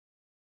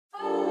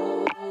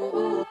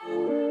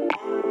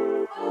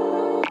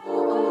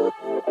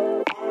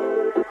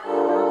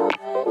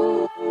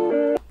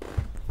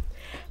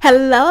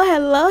Hello.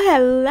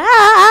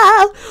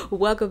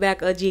 Welcome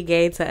back, OG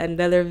Gang, to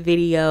another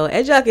video.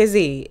 As y'all can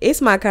see,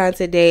 it's my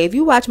content day. If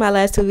you watch my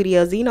last two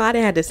videos, you know I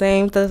didn't have the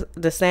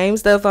same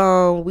stuff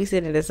on. We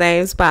sit in the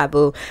same spot,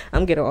 boo.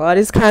 I'm getting all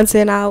this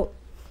content out.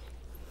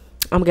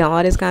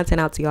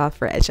 To y'all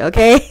fresh,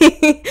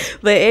 okay?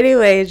 But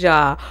anyways,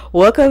 y'all,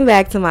 welcome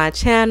back to my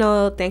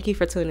channel. Thank you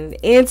for tuning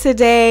in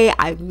today.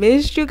 I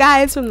missed you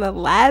guys from the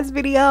last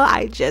video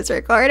I just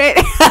recorded.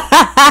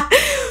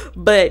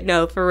 But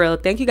no, for real,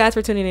 thank you guys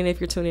for tuning in. If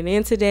you're tuning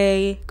in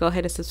today, go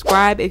ahead and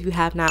subscribe if you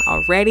have not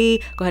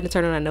already. Go ahead and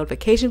turn on a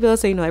notification bell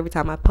so you know every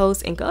time I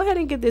post, and go ahead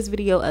and give this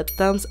video a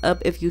thumbs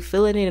up if you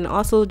feel it, and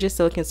also just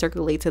so it can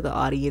circulate to the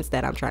audience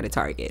that I'm trying to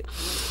target.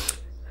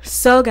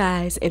 So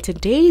guys, in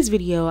today's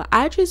video,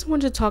 I just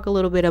wanted to talk a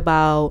little bit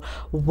about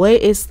what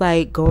it's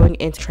like going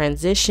into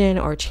transition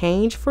or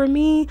change for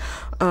me.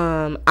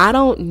 I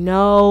don't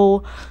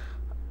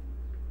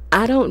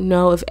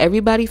know if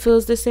everybody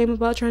feels the same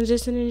about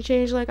transition and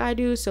change like I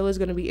do, so it's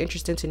going to be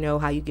interesting to know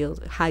how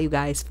you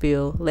guys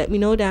feel. Let me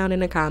know down in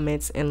the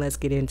comments, and let's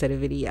get into the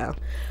video.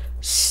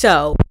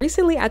 So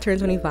recently I turned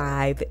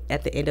 25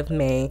 at the end of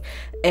May,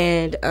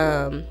 and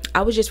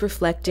I was just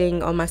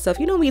reflecting on myself.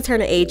 You know, when you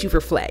turn an age, you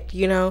reflect,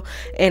 you know,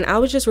 and I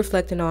was just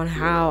reflecting on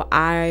how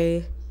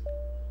I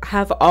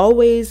have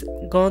always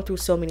gone through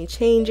so many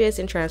changes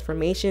and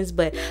transformations,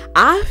 but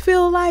I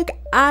feel like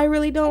I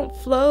really don't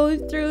flow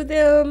through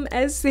them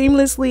as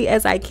seamlessly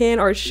as I can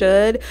or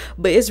should.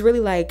 But it's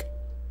really like,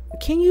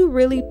 can you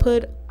really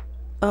put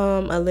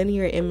a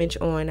linear image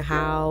on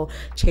how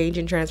change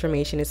and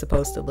transformation is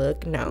supposed to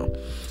look? No,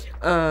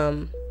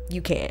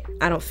 you can't.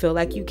 I don't feel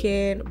like you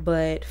can.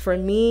 But for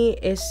me,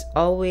 it's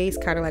always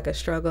kind of like a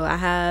struggle.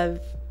 I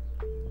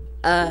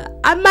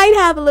might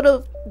have a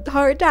little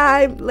hard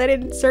time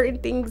letting certain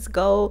things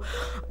go,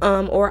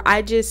 or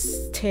I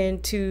just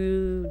tend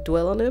to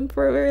dwell on them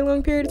for a very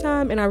long period of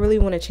time, and I really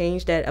want to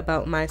change that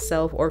about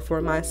myself, or for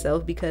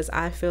myself, because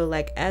I feel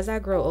like as I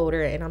grow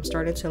older and I'm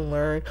starting to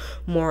learn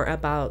more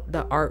about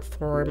the art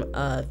form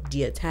of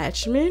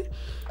detachment,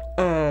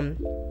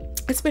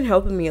 it's been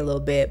helping me a little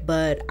bit.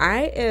 But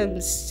I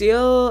am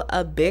still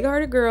a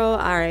big-hearted girl.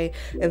 I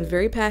am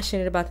very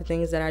passionate about the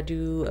things that I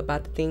do,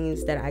 about the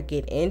things that I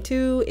get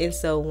into, and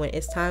so when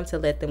it's time to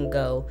let them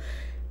go,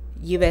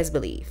 you best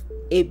believe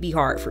it'd be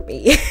hard for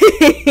me.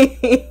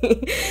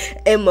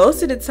 And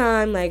most of the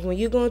time, like when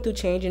you're going through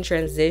change and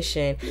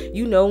transition,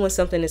 you know when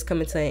something is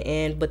coming to an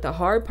end. But the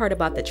hard part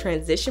about the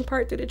transition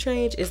part through the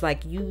change is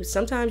like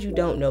sometimes you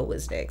don't know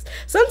what's next.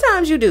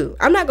 Sometimes you do.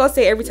 I'm not gonna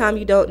say every time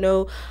you don't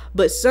know,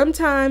 but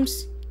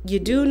sometimes you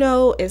do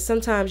know, and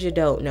sometimes you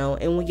don't know.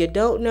 And when you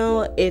don't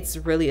know, it's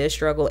really a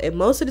struggle. And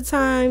most of the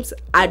times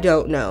I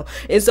don't know,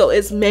 and so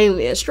it's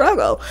mainly a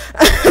struggle.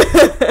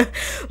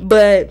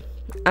 But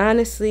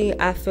honestly,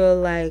 I feel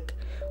like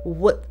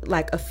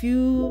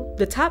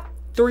the top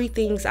 3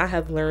 things I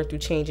have learned through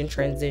change and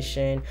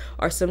transition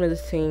are some of the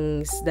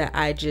things that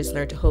I just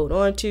learned to hold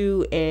on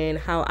to, and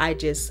how I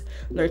just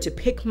learned to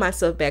pick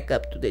myself back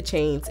up through the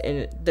change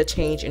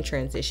and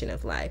transition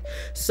of life.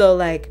 So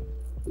like,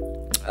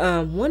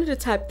 one of the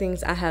top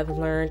things I have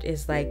learned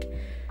is like,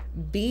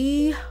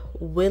 be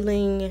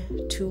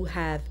willing to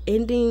have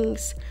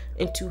endings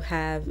and to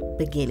have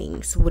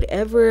beginnings,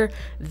 whatever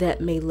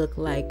that may look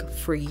like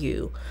for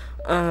you.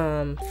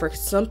 For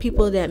some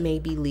people that may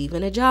be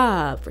leaving a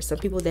job, for some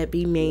people that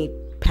may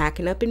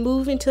packing up and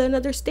moving to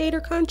another state or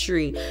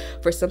country,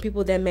 for some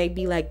people that may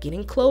be like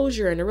getting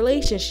closure in a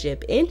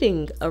relationship,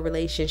 ending a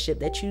relationship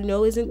that you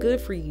know isn't good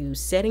for you,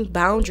 setting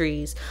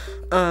boundaries.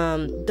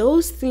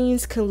 Those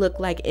things can look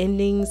like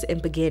endings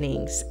and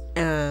beginnings.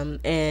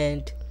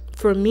 And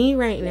for me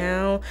right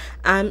now,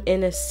 I'm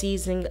in a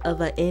season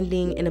of an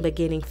ending and a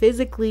beginning,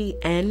 physically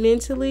and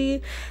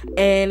mentally.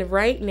 And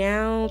right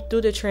now,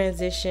 through the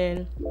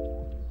transition,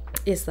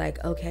 it's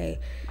like, okay,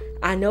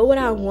 I know what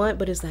I want,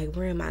 but it's like,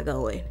 where am I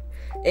going?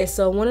 And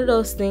so one of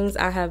those things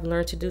I have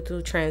learned to do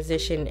through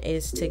transition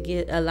is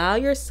to allow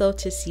yourself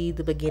to see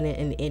the beginning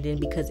and ending,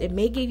 because it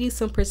may give you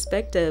some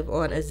perspective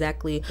on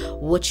exactly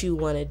what you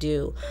want to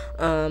do.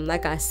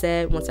 Like I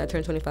said, once I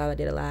turned 25, I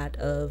did a lot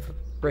of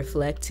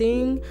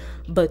reflecting,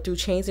 but through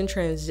change and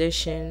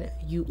transition,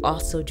 you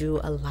also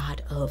do a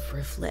lot of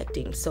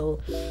reflecting.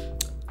 So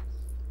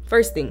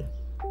first thing,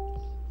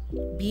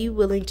 be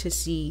willing to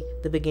see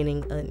the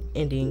beginning and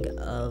ending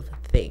of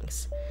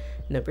things.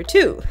 Number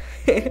 2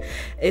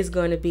 is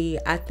going to be,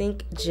 I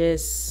think,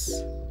 just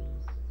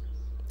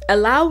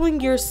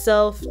allowing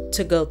yourself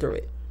to go through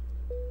it.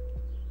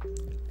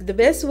 The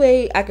best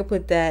way I could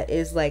put that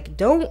is like,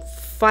 don't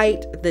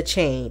fight the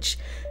change.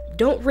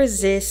 Don't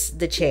resist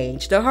the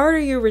change. The harder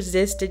you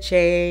resist the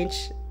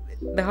change,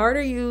 the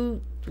harder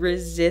you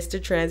resist the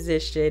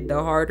transition,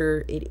 the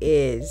harder it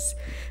is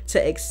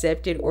to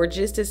accept it, or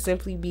just to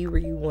simply be where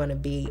you want to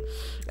be.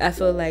 I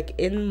feel like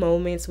in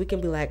moments we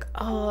can be like,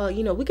 oh,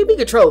 you know, we can be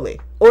controlling,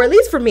 or at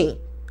least for me,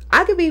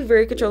 I could be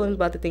very controlling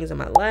about the things in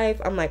my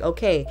life. I'm like,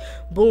 okay,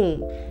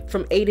 boom,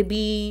 from A to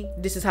B,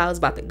 this is how it's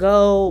about to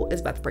go.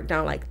 It's about to break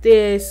down like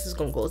this. It's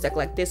going to go exactly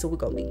like this, and we're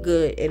going to be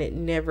good. And it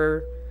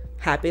never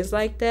happens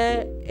like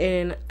that.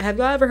 And have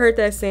y'all ever heard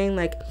that saying,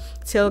 like,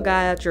 tell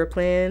God your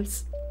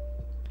plans,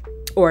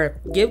 or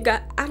give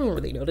God, I don't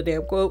really know the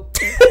damn quote.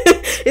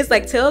 It's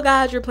like, tell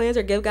God your plans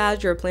or give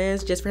God your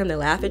plans just for him to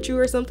laugh at you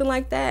or something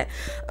like that.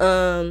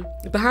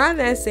 Behind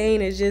that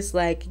saying is just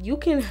like, you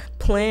can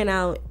plan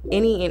out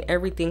any and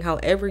everything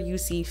however you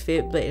see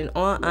fit, but in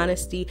all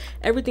honesty,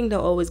 everything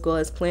don't always go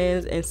as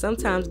plans, and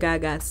sometimes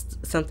God got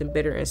something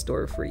better in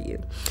store for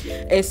you.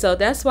 And so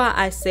that's why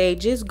I say,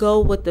 just go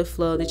with the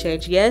flow, the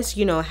change. Yes,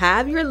 you know,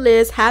 have your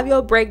list, have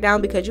your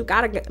breakdown, because you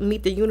gotta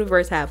meet the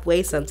universe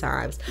halfway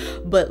sometimes,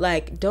 but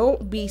like,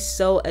 don't be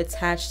so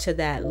attached to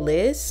that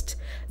list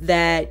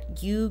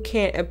that you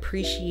can't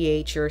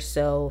appreciate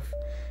yourself.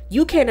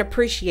 You can't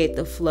appreciate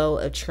the flow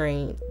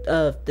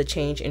of the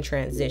change and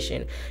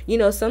transition. You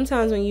know,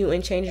 sometimes when you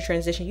in change and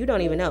transition, you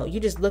don't even know.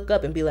 You just look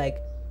up and be like,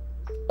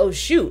 oh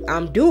shoot,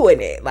 I'm doing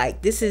it.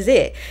 Like, this is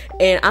it.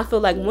 And I feel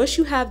like once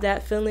you have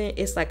that feeling,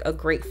 it's like a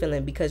great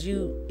feeling, because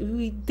you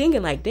be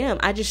thinking like, damn,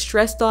 I just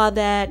stressed all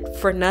that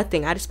for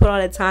nothing. I just put all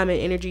that time and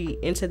energy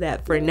into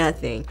that for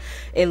nothing.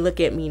 And look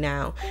at me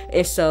now.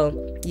 And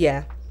so,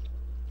 yeah,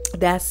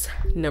 that's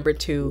number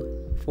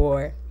 2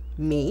 for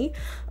me.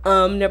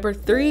 Number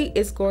 3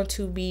 is going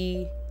to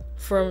be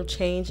from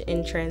change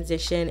and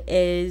transition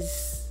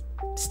is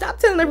stop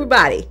telling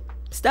everybody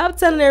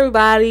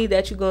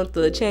that you're going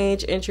through a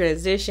change and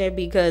transition,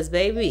 because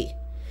baby,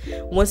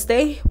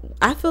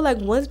 I feel like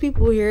once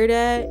people hear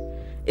that,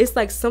 it's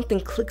like something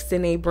clicks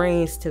in their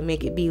brains to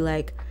make it be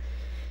like,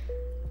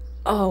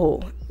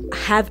 oh, I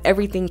have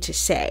everything to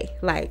say.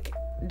 Like,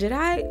 did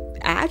I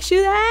ask you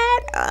that?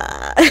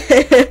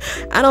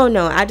 I don't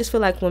know. I just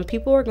feel like when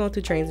people are going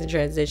through change and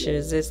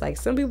transitions, it's like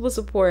some people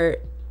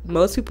support,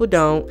 most people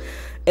don't,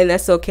 and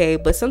that's okay.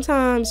 But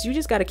sometimes you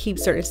just got to keep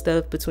certain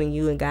stuff between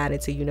you and God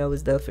until you know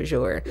it's done for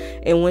sure.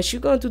 And once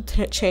you're going through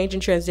change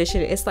and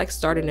transition, it's like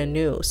starting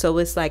anew. So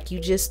it's like you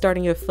just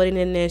starting your footing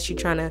in this. You're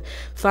trying to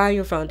find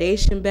your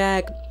foundation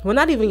back. Well,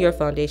 not even your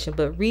foundation,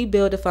 but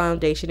rebuild the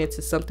foundation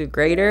into something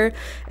greater.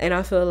 And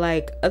I feel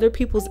like other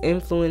people's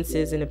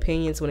influences and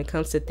opinions when it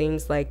comes to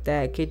things like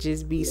that could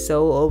just be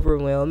so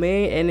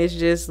overwhelming. And it's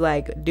just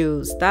like,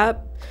 dude,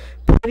 stop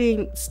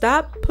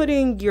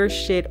putting your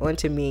shit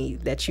onto me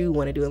that you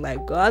want to do.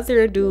 Like, go out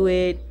there and do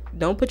it.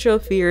 Don't put your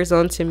fears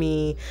onto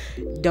me.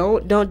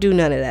 Don't do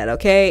none of that,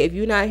 okay? If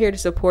you're not here to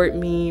support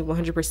me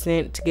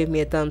 100%, to give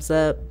me a thumbs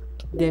up,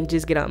 then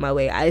just get out my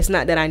way. It's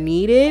not that I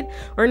need it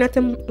or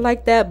nothing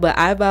like that, but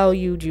I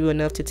valued you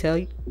enough to tell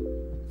you.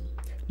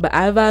 But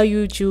I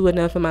valued you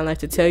enough in my life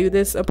to tell you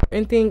this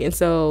important thing. And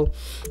so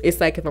it's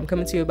like, if I'm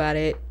coming to you about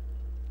it,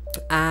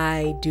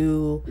 I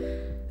do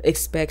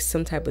expect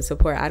some type of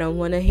support. I don't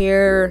want to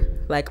hear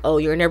like, oh,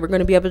 you're never going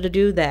to be able to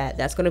do that.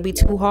 That's going to be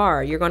too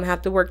hard. You're going to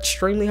have to work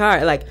extremely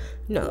hard. Like,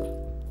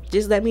 no,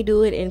 just let me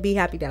do it and be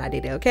happy that I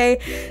did it.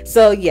 Okay.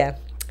 So yeah,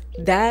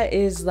 that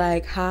is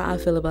like how I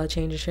feel about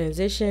change and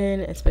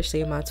transition, especially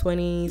in my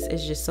 20s.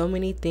 It's just so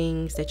many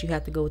things that you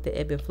have to go with the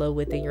ebb and flow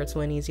with in your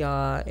 20s,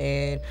 y'all.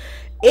 And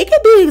it can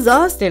be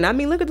exhausting. I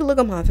mean, look at the look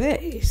on my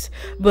face.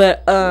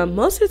 But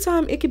most of the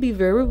time, it can be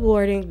very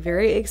rewarding,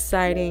 very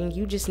exciting.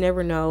 You just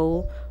never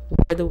know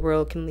where the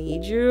world can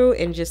lead you,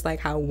 and just like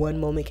how one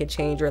moment can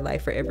change your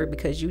life forever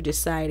because you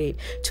decided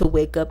to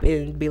wake up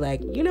and be like,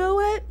 you know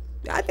what?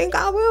 I think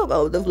I will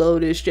go with the flow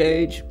of this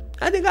change.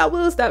 I think I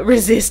will stop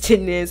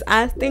resisting this.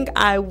 I think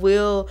I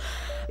will,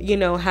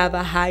 have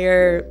a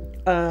higher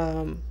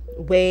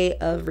way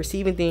of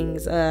receiving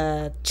things,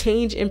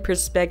 change in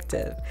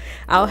perspective.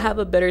 I'll have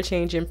a better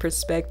change in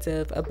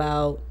perspective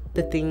about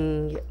the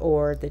thing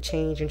or the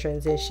change and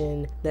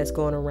transition that's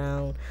going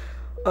around,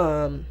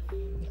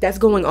 that's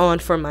going on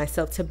for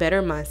myself, to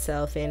better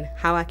myself, and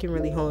how I can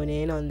really hone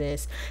in on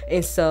this.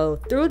 And so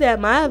through that,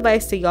 my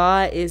advice to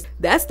y'all is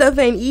that stuff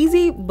ain't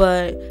easy,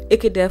 but it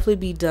could definitely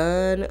be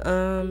done,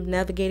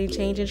 navigating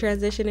change and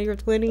transition in your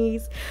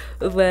 20s.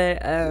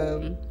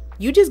 But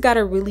you just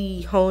gotta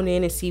really hone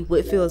in and see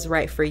what feels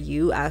right for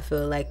you. I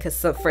feel like,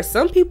 because for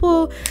some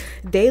people,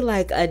 they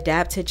like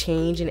adapt to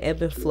change and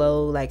ebb and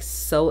flow like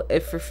so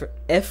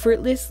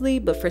effortlessly.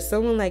 But for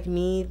someone like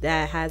me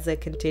that has a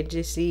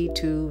contingency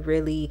to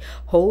really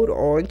hold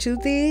on to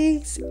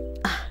things,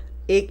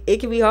 it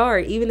can be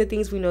hard. Even the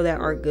things we know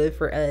that aren't good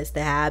for us,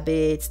 the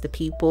habits, the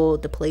people,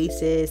 the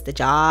places, the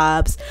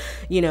jobs,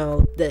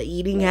 the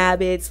eating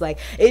habits, like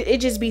it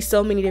just be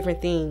so many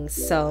different things.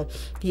 So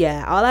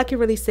yeah, all I can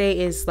really say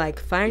is like,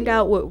 find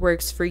out what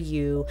works for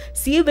you,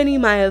 see if any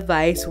of my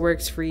advice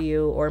works for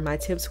you or my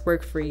tips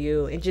work for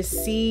you, and just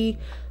see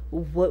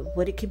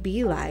what it could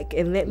be like,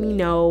 and let me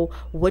know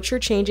what your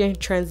change and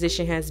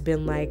transition has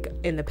been like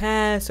in the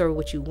past, or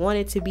what you want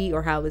it to be,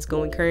 or how it's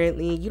going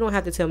currently. You don't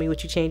have to tell me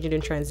what you're changing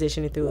and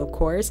transitioning through, of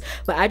course,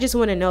 but I just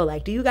want to know,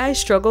 like, do you guys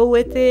struggle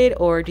with it,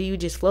 or do you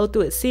just flow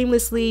through it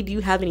seamlessly? Do you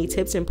have any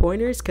tips and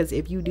pointers? Because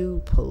if you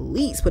do,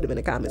 please put them in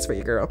the comments for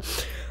your girl.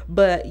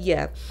 But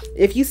yeah,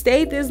 if you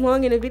stayed this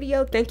long in a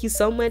video, thank you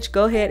so much.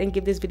 Go ahead and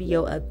give this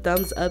video a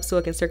thumbs up so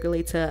it can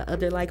circulate to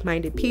other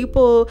like-minded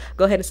people.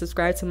 Go ahead and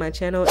subscribe to my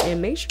channel,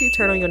 and make sure you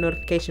turn on your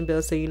notification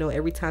bell so you know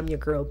every time your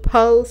girl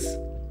posts.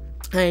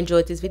 I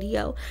enjoyed this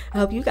video. I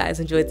hope you guys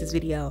enjoyed this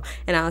video,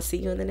 and I'll see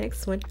you in the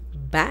next one.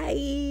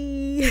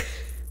 Bye.